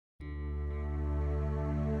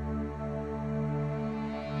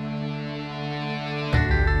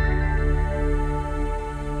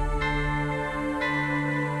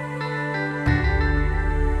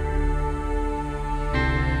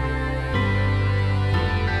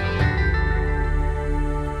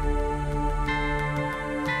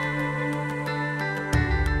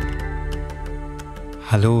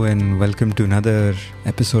Hello and welcome to another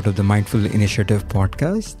episode of the Mindful Initiative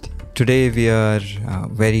podcast. Today we are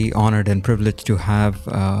very honored and privileged to have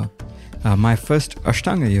my first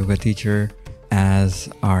Ashtanga Yoga teacher as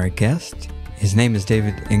our guest. His name is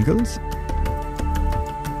David Ingalls.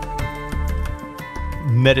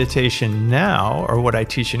 Meditation now, or what I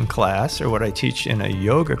teach in class, or what I teach in a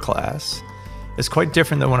yoga class, is quite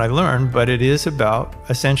different than what I learned, but it is about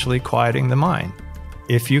essentially quieting the mind.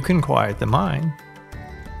 If you can quiet the mind,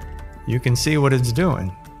 you can see what it's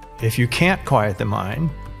doing. If you can't quiet the mind,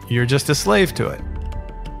 you're just a slave to it.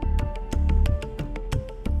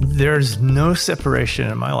 There's no separation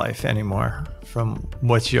in my life anymore from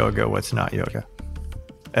what's yoga, what's not yoga,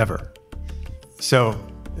 ever. So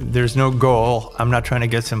there's no goal. I'm not trying to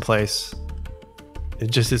get someplace. It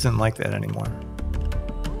just isn't like that anymore.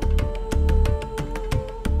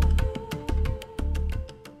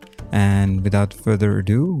 And without further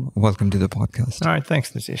ado, welcome to the podcast. All right,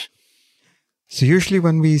 thanks, Nitish. So usually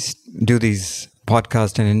when we do these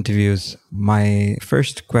podcasts and interviews, my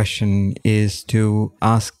first question is to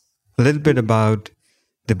ask a little bit about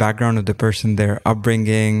the background of the person, their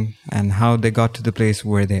upbringing, and how they got to the place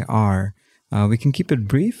where they are. We can keep it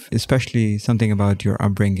brief, especially something about your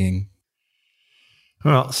upbringing.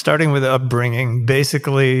 Well, starting with upbringing,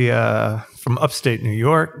 basically from upstate New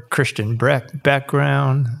York, Christian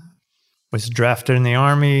background, was drafted in the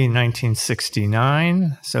Army in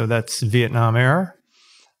 1969, so that's Vietnam era.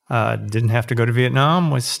 Didn't have to go to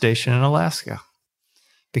Vietnam, was stationed in Alaska.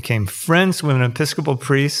 Became friends with an Episcopal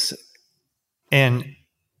priest, and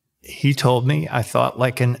he told me I thought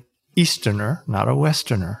like an Easterner, not a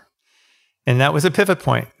Westerner. And that was a pivot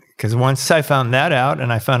point, because once I found that out,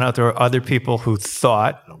 and I found out there were other people who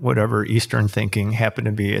thought whatever Eastern thinking happened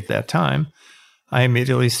to be at that time, I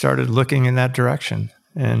immediately started looking in that direction.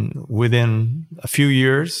 And within a few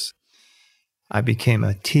years, I became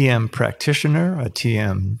a TM practitioner, a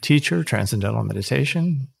TM teacher, Transcendental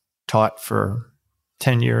Meditation, taught for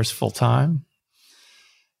 10 years full time.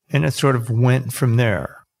 And it sort of went from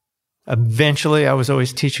there. Eventually, I was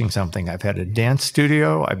always teaching something. I've had a dance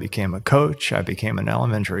studio. I became a coach. I became an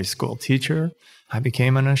elementary school teacher. I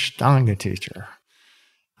became an Ashtanga teacher.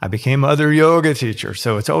 I became other yoga teacher.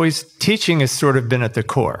 So it's always, teaching has sort of been at the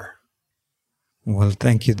core. Well,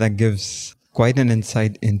 thank you. That gives quite an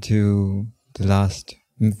insight into the last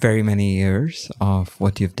very many years of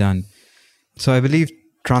what you've done. So I believe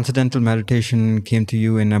Transcendental Meditation came to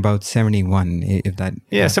you in about 71, if that...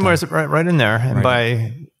 Yeah, somewhere right in there. And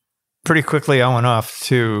Right. Pretty quickly, I went off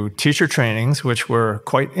to teacher trainings, which were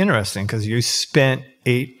quite interesting because you spent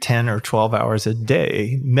 8, 10, or 12 hours a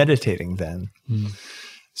day meditating then.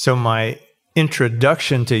 So my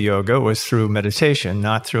introduction to yoga was through meditation,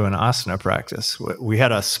 not through an asana practice. We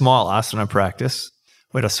had a small asana practice.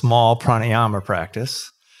 We had a small pranayama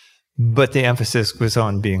practice, but the emphasis was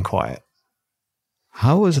on being quiet.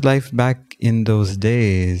 How was life back in those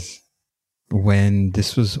days when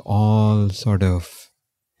this was all sort of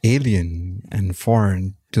alien and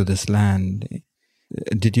foreign to this land?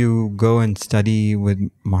 Did you go and study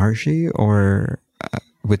with Maharishi or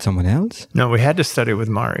with someone else? No, we had to study with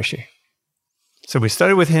Maharishi. So we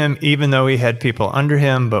studied with him, even though he had people under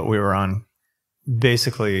him, but we were on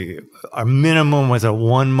basically, our minimum was a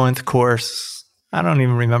 1-month course. I don't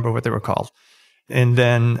even remember what they were called. And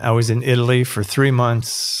then I was in Italy for 3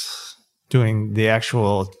 months doing the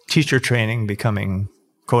actual teacher training, becoming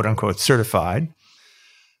quote unquote certified.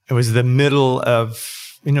 It was the middle of,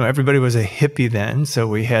 everybody was a hippie then. So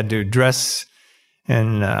we had to dress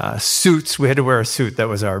in suits. We had to wear a suit. That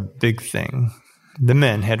was our big thing. The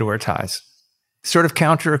men had to wear ties. Sort of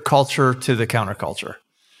counterculture to the counterculture.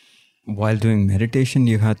 While doing meditation,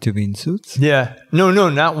 you had to be in suits? Yeah. No,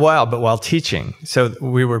 not while, but while teaching. So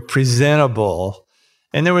we were presentable.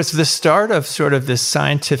 And there was the start of sort of this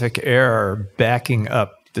scientific era backing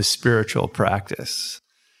up the spiritual practice.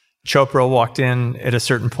 Chopra walked in at a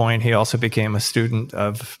certain point. He also became a student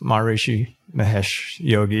of Maharishi Mahesh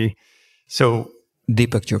Yogi. So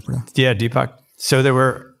Deepak Chopra. Yeah, Deepak. So there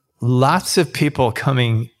were lots of people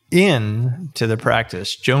coming in to the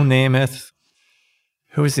practice. Joe Namath.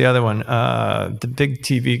 Who was the other one? The big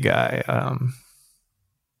TV guy.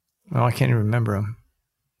 I can't even remember him.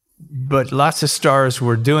 But lots of stars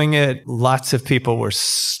were doing it. Lots of people were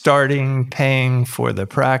starting, paying for the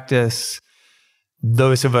practice.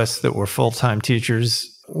 Those of us that were full-time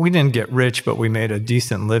teachers, we didn't get rich, but we made a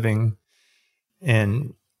decent living.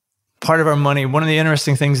 And part of our money, one of the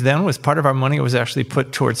interesting things then was part of our money was actually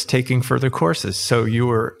put towards taking further courses. So you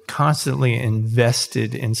were constantly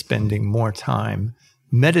invested in spending more time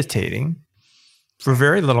meditating for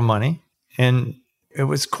very little money. And it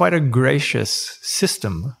was quite a gracious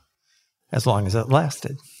system as long as it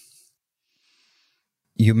lasted.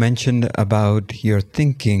 You mentioned about your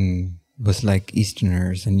thinking was like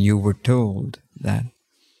Easterners, and you were told that.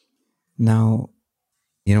 Now,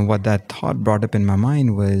 what that thought brought up in my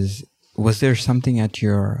mind was there something at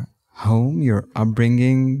your home, your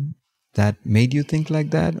upbringing, that made you think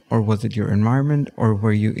like that? Or was it your environment? Or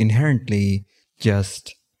were you inherently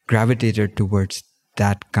just gravitated towards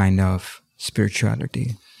that kind of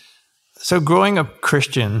spirituality? So growing up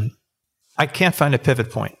Christian, I can't find a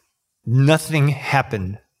pivot point. Nothing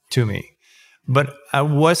happened to me. But I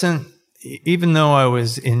wasn't, even though I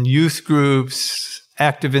was in youth groups,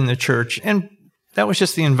 active in the church, and that was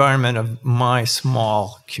just the environment of my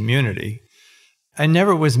small community, I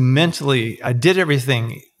never was mentally, I did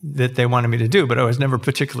everything that they wanted me to do, but I was never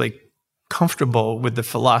particularly comfortable with the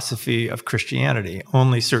philosophy of Christianity.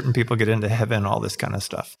 Only certain people get into heaven, all this kind of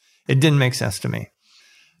stuff. It didn't make sense to me.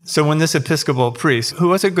 So when this Episcopal priest, who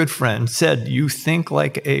was a good friend, said, "You think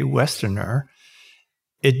like a Westerner,"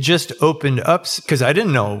 it just opened up, because I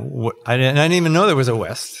didn't know, I didn't even know there was a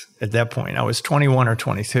West at that point. I was 21 or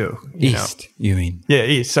 22. East, you mean? Yeah,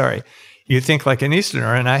 East, sorry. You think like an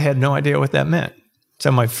Easterner, and I had no idea what that meant.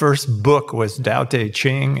 So my first book was Tao Te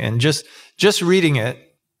Ching, and just reading it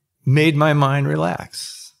made my mind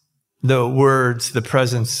relax. The words, the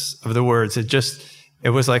presence of the words, it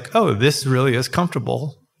was like, oh, this really is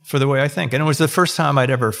comfortable for the way I think. And it was the first time I'd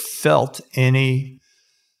ever felt any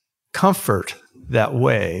comfort that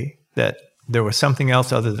way, that there was something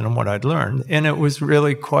else other than what I'd learned. And it was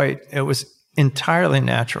really it was entirely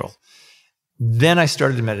natural. Then I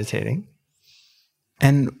started meditating.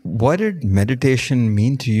 And what did meditation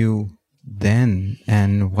mean to you then?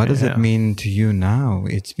 And what does it mean to you now?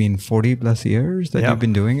 It's been 40 plus years that you've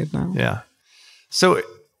been doing it now? Yeah. So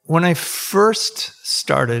when I first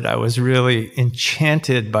started, I was really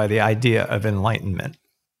enchanted by the idea of enlightenment,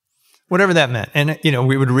 whatever that meant. And,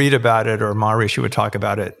 we would read about it, or Maharishi would talk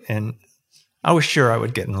about it, and I was sure I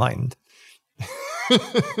would get enlightened.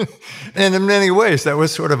 And in many ways, that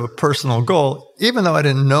was sort of a personal goal, even though I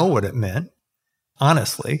didn't know what it meant,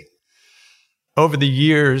 honestly. Over the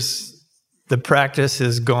years, the practice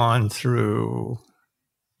has gone through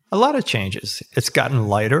a lot of changes. It's gotten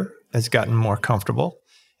lighter, it's gotten more comfortable,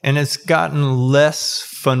 and it's gotten less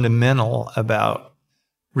fundamental about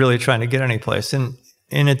really trying to get any place. And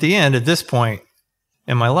at the end, at this point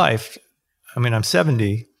in my life, I'm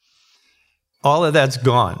 70, all of that's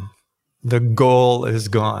gone. The goal is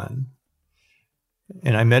gone.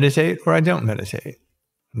 And I meditate or I don't meditate.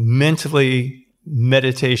 Mentally,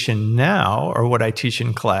 meditation now, or what I teach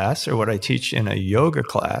in class, or what I teach in a yoga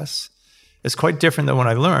class, is quite different than what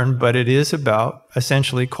I learned, but it is about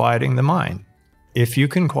essentially quieting the mind. If you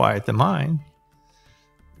can quiet the mind,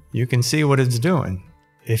 you can see what it's doing.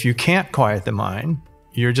 If you can't quiet the mind,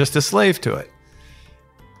 you're just a slave to it.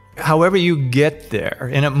 However you get there,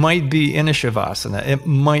 and it might be in a shavasana, it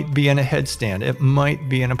might be in a headstand, it might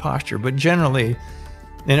be in a posture, but generally,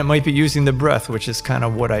 and it might be using the breath, which is kind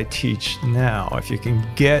of what I teach now. If you can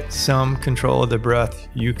get some control of the breath,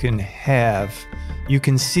 you can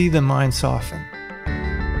see the mind soften.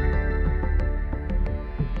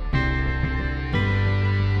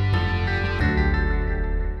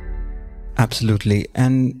 Absolutely.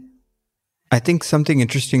 And I think something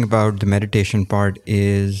interesting about the meditation part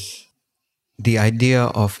is the idea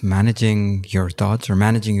of managing your thoughts, or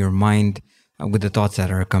managing your mind with the thoughts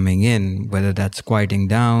that are coming in, whether that's quieting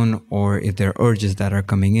down, or if there are urges that are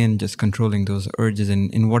coming in, just controlling those urges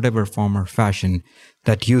in whatever form or fashion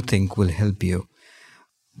that you think will help you.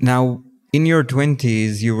 Now, in your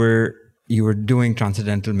 20s, you were doing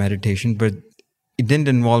transcendental meditation, but it didn't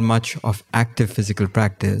involve much of active physical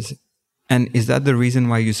practice. And is that the reason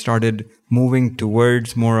why you started moving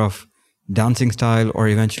towards more of dancing style, or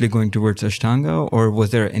eventually going towards Ashtanga? Or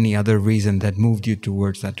was there any other reason that moved you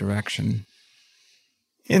towards that direction?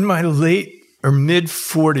 In my late or mid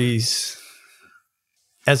 40s,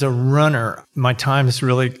 as a runner, my times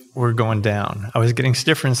really were going down. I was getting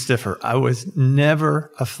stiffer and stiffer. I was never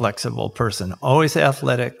a flexible person, always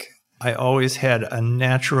athletic. I always had a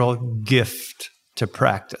natural gift to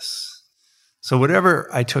practice. So whatever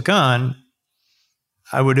I took on,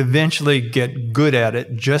 I would eventually get good at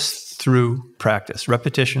it just through practice,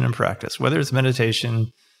 repetition and practice. Whether it's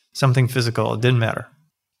meditation, something physical, it didn't matter.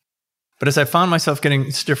 But as I found myself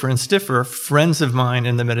getting stiffer and stiffer, friends of mine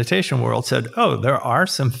in the meditation world said, oh, there are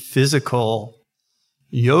some physical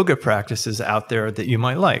yoga practices out there that you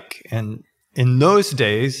might like. And in those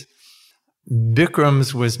days,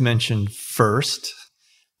 Bikram's was mentioned first.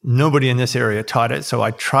 Nobody in this area taught it, so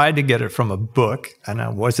I tried to get it from a book, and I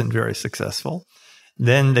wasn't very successful.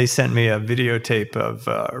 Then they sent me a videotape of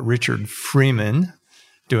Richard Freeman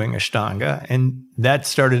doing Ashtanga, and that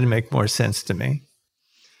started to make more sense to me.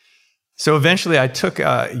 So eventually I took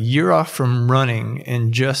a year off from running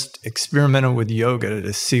and just experimented with yoga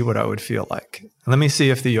to see what I would feel like. Let me see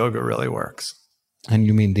if the yoga really works. And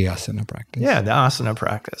you mean the asana practice? Yeah, the asana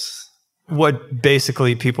practice. What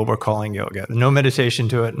basically people were calling yoga. No meditation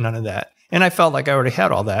to it, none of that. And I felt like I already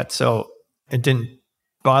had all that, so it didn't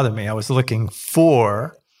bother me. I was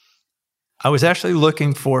actually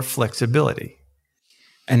looking for flexibility.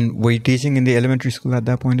 And were you teaching in the elementary school at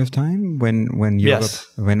that point of time when yoga, Yes.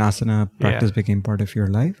 when asana practice became part of your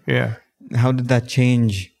life? Yeah. How did that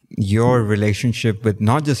change your relationship with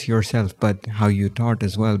not just yourself, but how you taught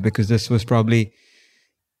as well? Because this was probably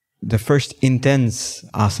the first intense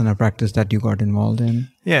asana practice that you got involved in.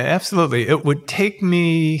 Yeah, absolutely. It took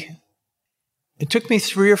me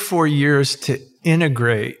 3 or 4 years to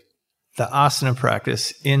integrate the asana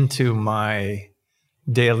practice into my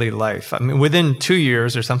daily life. I mean, within 2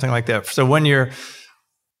 years or something like that. So 1 year,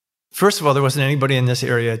 first of all, there wasn't anybody in this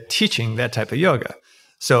area teaching that type of yoga.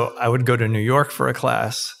 So I would go to New York for a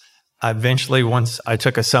class. Eventually, once I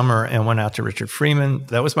took a summer and went out to Richard Freeman,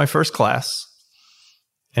 that was my first class.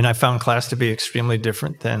 And I found class to be extremely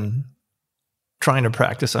different than trying to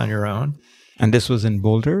practice on your own. And this was in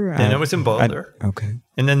Boulder? And it was in Boulder. Okay.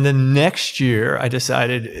 And then the next year, I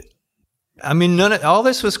decided, all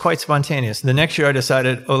this was quite spontaneous. The next year, I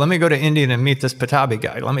decided, let me go to India and meet this Patabi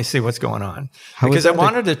guy. Let me see what's going on. Because I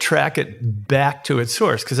wanted to track it back to its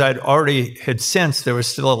source, because I'd already had sensed there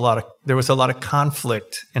was a lot of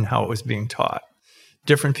conflict in how it was being taught.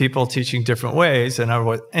 Different people teaching different ways, and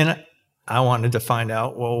I wanted to find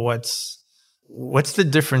out, well, what's the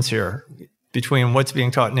difference here between what's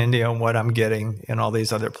being taught in India and what I'm getting in all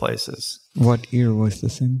these other places. What year was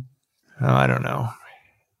this in? I don't know,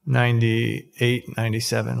 98,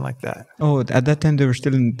 97, like that. Oh, at that time they were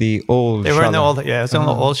still in the old They were in the shala. old, yeah, it was in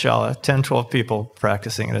the old shala, 10, 12 people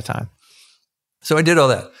practicing at a time. So I did all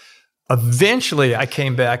that. Eventually I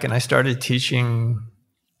came back and I started teaching.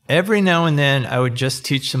 Every now and then I would just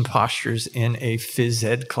teach some postures in a phys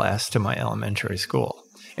ed class to my elementary school.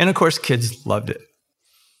 And of course, kids loved it.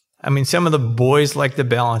 I mean, some of the boys liked the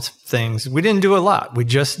balance things. We didn't do a lot. We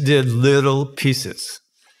just did little pieces.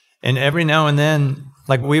 And every now and then,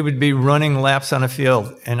 like we would be running laps on a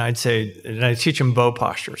field and I'd teach them bow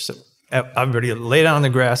posture. So everybody lay down on the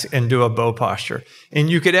grass and do a bow posture.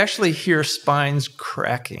 And you could actually hear spines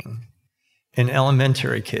cracking in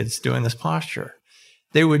elementary kids doing this posture.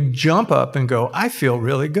 They would jump up and go, I feel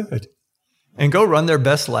really good, and go run their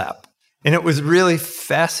best lap. And it was really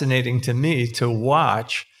fascinating to me to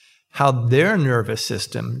watch how their nervous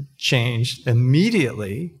system changed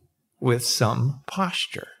immediately with some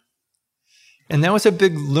posture. And that was a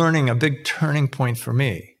big turning point for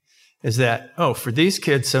me, is that, for these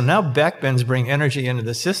kids, so now backbends bring energy into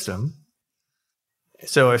the system.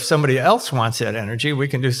 So if somebody else wants that energy, we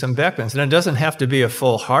can do some backbends. And it doesn't have to be a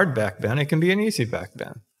full hard backbend. It can be an easy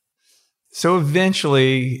backbend. So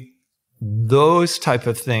eventually, those type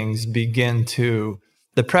of things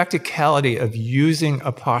the practicality of using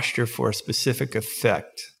a posture for a specific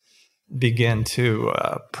effect began to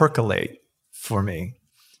percolate for me.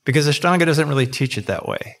 Because Ashtanga doesn't really teach it that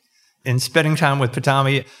way. In spending time with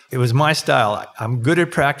Patami, it was my style. I'm good at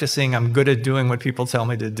practicing. I'm good at doing what people tell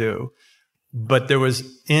me to do. But there was,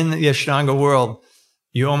 in the Ashtanga world,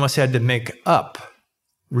 you almost had to make up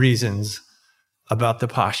reasons about the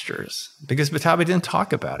postures. Because Patami didn't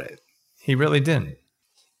talk about it. He really didn't.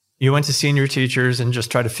 You went to senior teachers and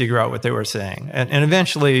just tried to figure out what they were saying. And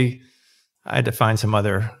eventually, I had to find some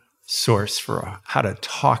other source for how to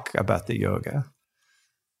talk about the yoga.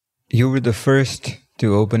 You were the first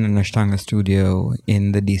to open an Ashtanga studio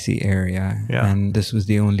in the DC area. Yeah. And this was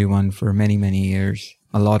the only one for many, many years.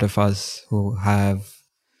 A lot of us who have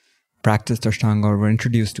practiced Ashtanga or were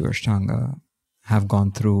introduced to Ashtanga have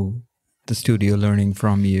gone through the studio learning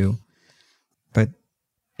from you. But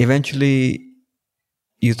eventually,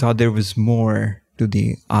 you thought there was more to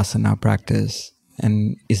the asana practice.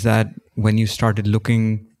 And is that when you started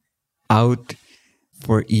looking out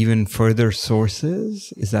for even further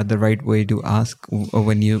sources? Is that the right way to ask? Or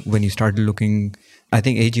when you started looking, I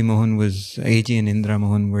think A.G. and Indra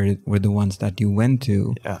Mohan were the ones that you went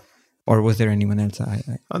to. Yeah. Or was there anyone else?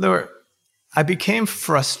 I became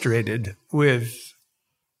frustrated with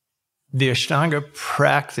the Ashtanga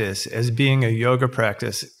practice as being a yoga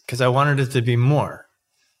practice because I wanted it to be more.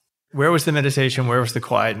 Where was the meditation? Where was the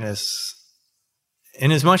quietness?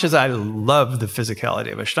 And as much as I love the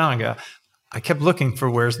physicality of Ashtanga, I kept looking for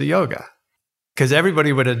where's the yoga. because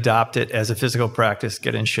everybody would adopt it as a physical practice,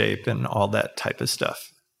 get in shape and all that type of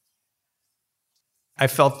stuff. I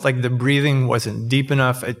felt like the breathing wasn't deep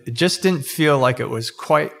enough. It just didn't feel like it was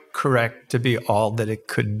quite correct to be all that it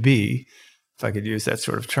could be, if I could use that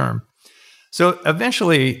sort of term. So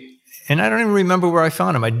eventually, and I don't even remember where I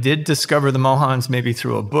found them. I did discover the Mohans maybe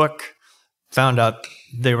through a book, found out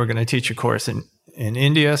they were going to teach a course in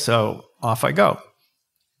India, so off I go.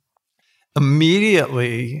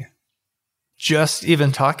 Immediately, just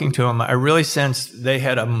even talking to them, I really sensed they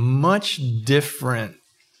had a much different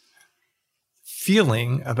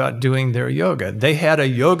feeling about doing their yoga. They had a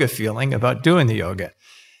yoga feeling about doing the yoga,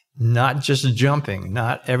 not just jumping,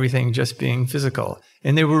 not everything just being physical.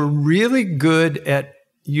 And they were really good at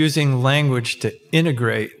using language to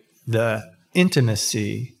integrate the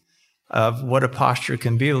intimacy of what a posture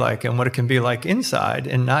can be like and what it can be like inside,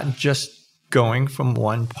 and not just going from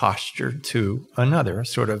one posture to another,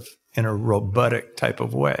 sort of in a robotic type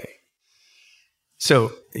of way.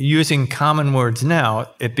 So using common words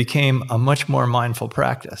now, it became a much more mindful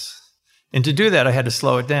practice. And to do that, I had to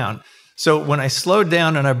slow it down. So when I slowed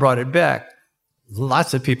down and I brought it back,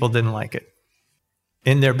 lots of people didn't like it.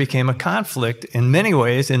 And there became a conflict in many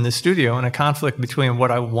ways in the studio, and a conflict between what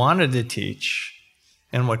I wanted to teach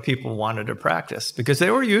and what people wanted to practice, because they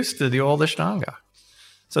were used to the old Ashtanga.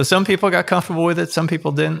 So some people got comfortable with it, some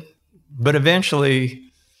people didn't. But eventually,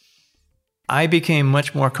 I became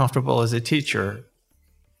much more comfortable as a teacher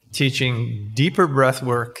teaching deeper breath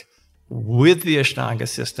work with the Ashtanga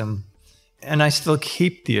system, and I still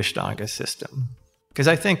keep the Ashtanga system. Because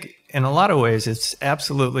I think in a lot of ways it's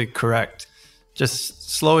absolutely correct.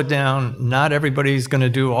 Just slow it down. Not everybody's going to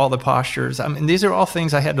do all the postures. I mean, these are all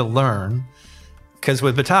things I had to learn, because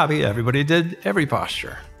with Batabi, everybody did every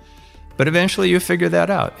posture. But eventually you figure that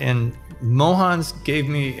out. And Mohans gave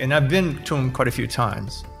me, and I've been to them quite a few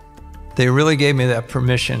times, they really gave me that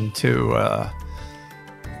permission to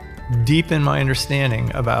deepen my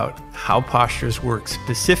understanding about how postures work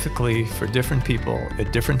specifically for different people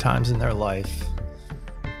at different times in their life,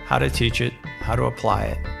 how to teach it, how to apply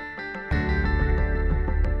it.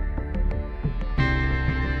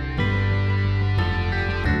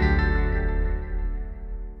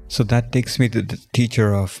 So that takes me to the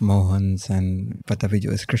teacher of Mohans and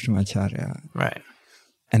Patabijo is Krishnamacharya. Right.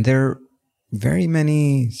 And there are very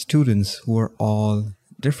many students who are all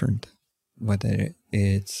different, whether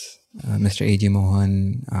it's Mr. A.G.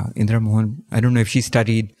 Mohan, Indra Mohan. I don't know if she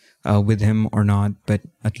studied with him or not, but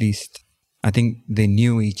at least I think they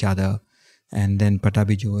knew each other. And then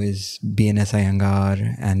Patabijo is B.N.S.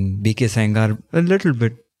 Iyengar and B.K. Iyengar a little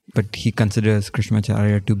bit, but he considers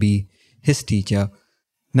Krishnamacharya to be his teacher.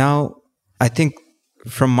 Now, I think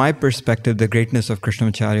from my perspective, the greatness of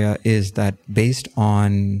Krishnamacharya is that based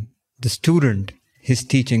on the student, his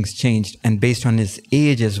teachings changed, and based on his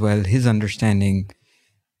age as well, his understanding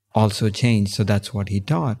also changed. So that's what he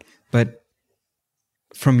taught. But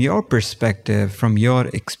from your perspective, from your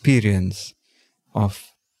experience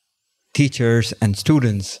of teachers and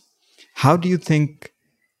students, how do you think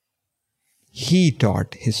he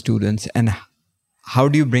taught his students, and how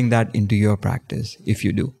do you bring that into your practice, if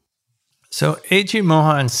you do? So A.G.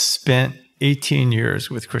 Mohan spent 18 years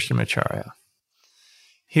with Krishnamacharya.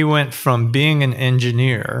 He went from being an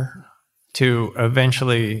engineer to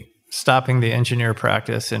eventually stopping the engineer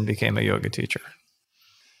practice and became a yoga teacher.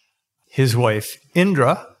 His wife,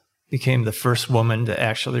 Indra, became the first woman to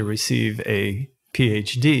actually receive a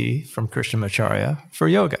PhD from Krishnamacharya for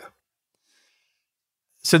yoga.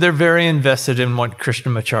 So they're very invested in what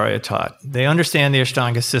Krishnamacharya taught. They understand the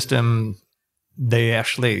Ashtanga system. They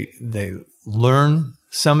learn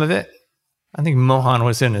some of it. I think Mohan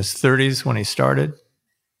was in his 30s when he started.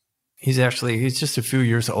 He's just a few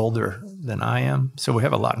years older than I am, so we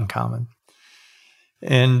have a lot in common.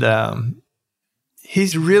 And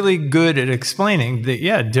he's really good at explaining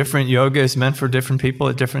that, different yoga is meant for different people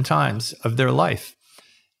at different times of their life.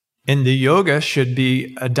 And the yoga should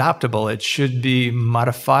be adaptable. It should be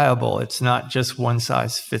modifiable. It's not just one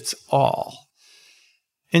size fits all.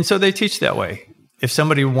 And so they teach that way. If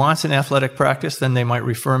somebody wants an athletic practice, then they might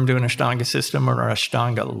refer them to an Ashtanga system or an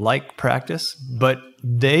Ashtanga-like practice. But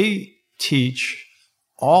they teach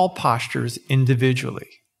all postures individually,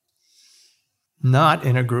 not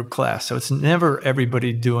in a group class. So it's never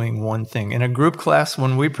everybody doing one thing. In a group class,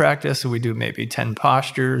 when we practice, we do maybe 10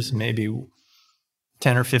 postures, maybe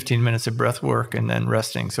 10 or 15 minutes of breath work and then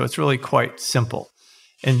resting. So it's really quite simple.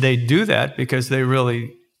 And they do that because they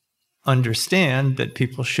really understand that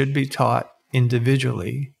people should be taught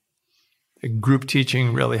individually. Group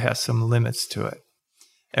teaching really has some limits to it.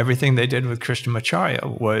 Everything they did with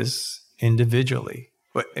Krishnamacharya was individually,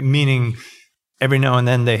 meaning Every now and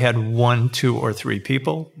then they had 1, 2, or 3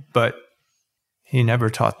 people, but he never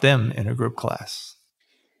taught them in a group class.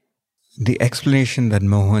 The explanation that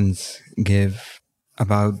Mohans give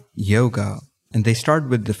about yoga, and they start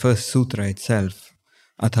with the first sutra itself,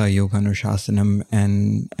 Atha Yoganushasana,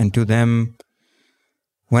 and to them,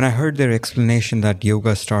 when I heard their explanation that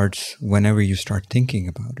yoga starts whenever you start thinking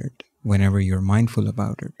about it, whenever you're mindful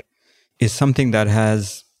about it, is something that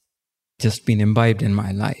has just been imbibed in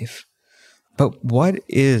my life. But what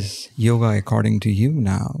is yoga according to you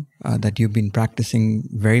now that you've been practicing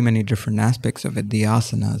very many different aspects of it, the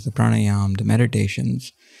asanas, the pranayam, the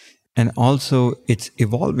meditations, and also it's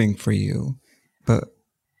evolving for you. But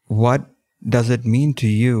what does it mean to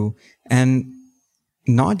you? And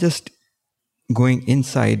not just going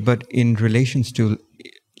inside, but in relations to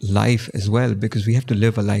life as well, because we have to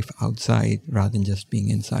live a life outside rather than just being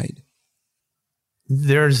inside.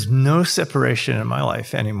 There's no separation in my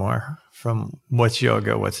life anymore from what's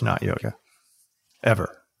yoga, what's not yoga,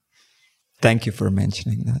 ever. Thank you for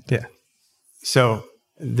mentioning that. Yeah. So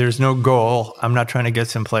there's no goal. I'm not trying to get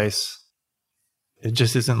someplace. It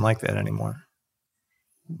just isn't like that anymore.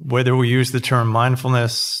 Whether we use the term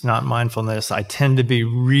mindfulness, not mindfulness, I tend to be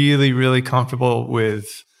really, really comfortable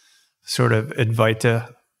with sort of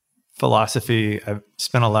Advaita philosophy. I've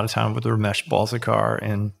spent a lot of time with Ramesh Balsekar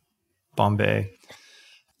in Bombay.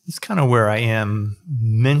 It's kind of where I am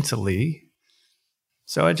mentally.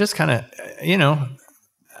 So I just kind of,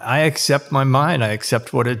 I accept my mind. I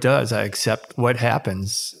accept what it does. I accept what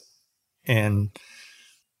happens. And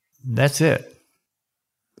that's it.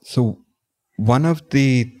 So one of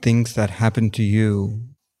the things that happened to you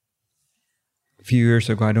a few years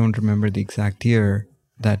ago, I don't remember the exact year,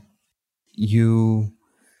 that you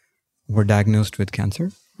were diagnosed with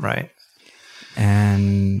cancer. Right.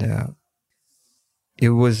 And it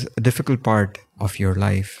was a difficult part of your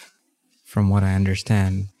life, from what I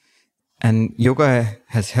understand. And yoga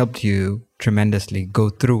has helped you tremendously go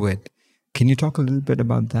through it. Can you talk a little bit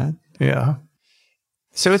about that? Yeah.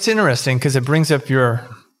 So it's interesting because it brings up your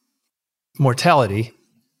mortality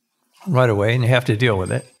right away, and you have to deal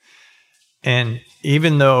with it. And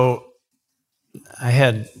even though I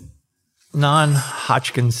had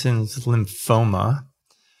non-Hodgkin's lymphoma,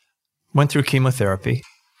 went through chemotherapy,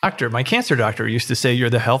 my cancer doctor used to say, "You're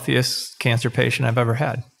the healthiest cancer patient I've ever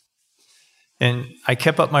had." And I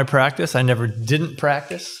kept up my practice. I never didn't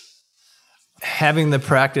practice. Having the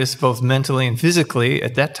practice both mentally and physically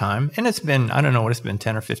at that time, and it's been, I don't know what it's been,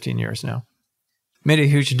 10 or 15 years now, made a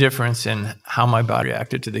huge difference in how my body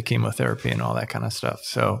reacted to the chemotherapy and all that kind of stuff.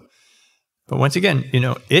 So, but once again,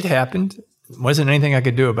 it happened. Wasn't anything I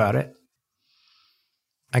could do about it.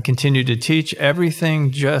 I continued to teach.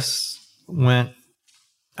 Everything just went,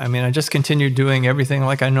 I just continued doing everything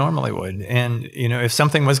like I normally would. And, if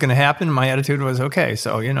something was going to happen, my attitude was, okay,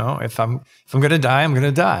 so, if I'm going to die, I'm going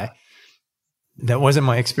to die. That wasn't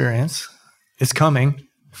my experience. It's coming.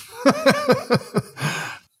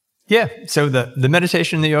 Yeah. So the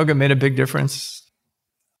meditation and the yoga made a big difference.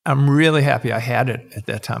 I'm really happy I had it at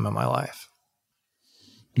that time in my life.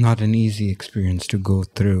 Not an easy experience to go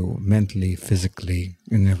through mentally, physically,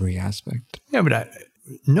 in every aspect. Yeah, but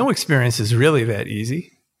no experience is really that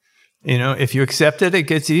easy. If you accept it, it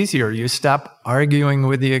gets easier. You stop arguing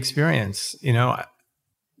with the experience.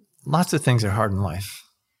 Lots of things are hard in life.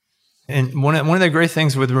 And one of the great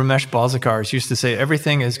things with Ramesh Balsekar is used to say,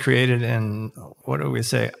 everything is created in, what do we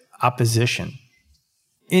say, opposition.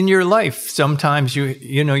 In your life, sometimes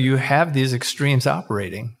you have these extremes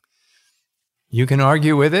operating. You can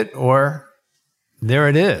argue with it, or there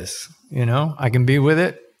it is. I can be with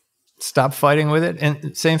it, stop fighting with it.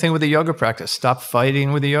 And same thing with the yoga practice. Stop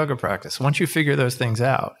fighting with the yoga practice. Once you figure those things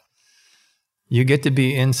out, you get to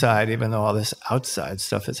be inside even though all this outside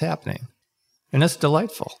stuff is happening. And it's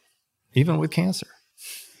delightful, even with cancer.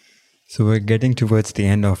 So we're getting towards the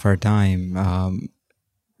end of our time.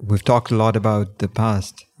 We've talked a lot about the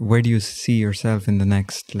past. Where do you see yourself in the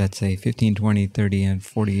next, let's say, 15, 20, 30, and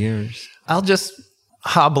 40 years? I'll just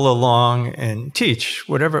hobble along and teach,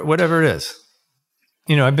 whatever it is.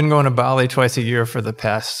 I've been going to Bali twice a year for the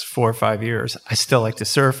past 4 or 5 years. I still like to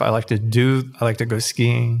surf. I like to go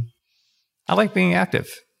skiing. I like being active.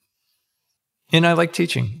 And I like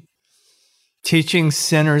teaching. Teaching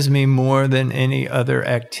centers me more than any other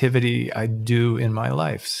activity I do in my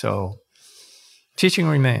life. So teaching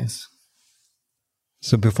remains.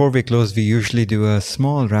 So before we close, we usually do a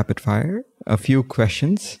small rapid fire, a few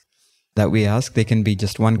questions that we ask. They can be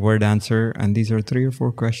just one word answer. And these are 3 or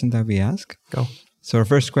 4 questions that we ask. Go. So our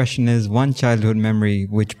first question is, one childhood memory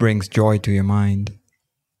which brings joy to your mind?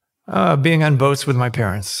 Being on boats with my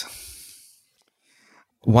parents.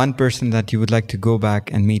 one person that you would like to go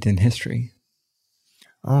back and meet in history?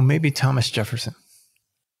 Oh, maybe Thomas Jefferson.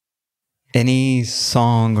 Any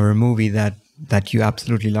song or movie that you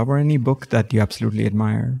absolutely love, or any book that you absolutely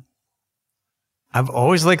admire? I've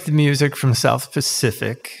always liked the music from South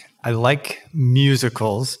Pacific. I like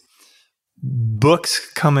musicals.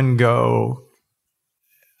 Books come and go.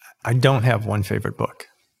 I don't have one favorite book.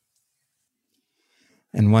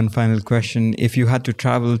 And one final question. If you had to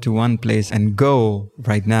travel to one place and go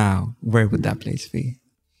right now, where would that place be?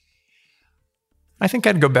 I think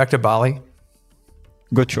I'd go back to Bali.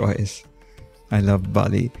 Good choice. I love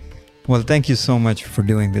Bali. Well, thank you so much for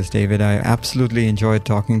doing this, David. I absolutely enjoyed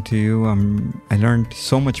talking to you. I learned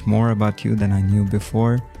so much more about you than I knew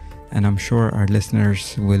before. And I'm sure our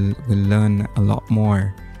listeners will learn a lot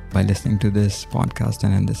more by listening to this podcast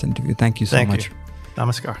and in this interview. Thank you so much.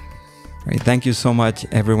 Namaskar. Right. Thank you so much,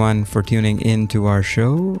 everyone, for tuning in to our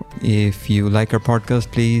show. If you like our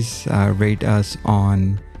podcast, please rate us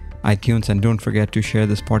on iTunes, and don't forget to share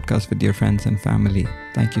this podcast with your friends and family.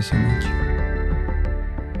 Thank you so much.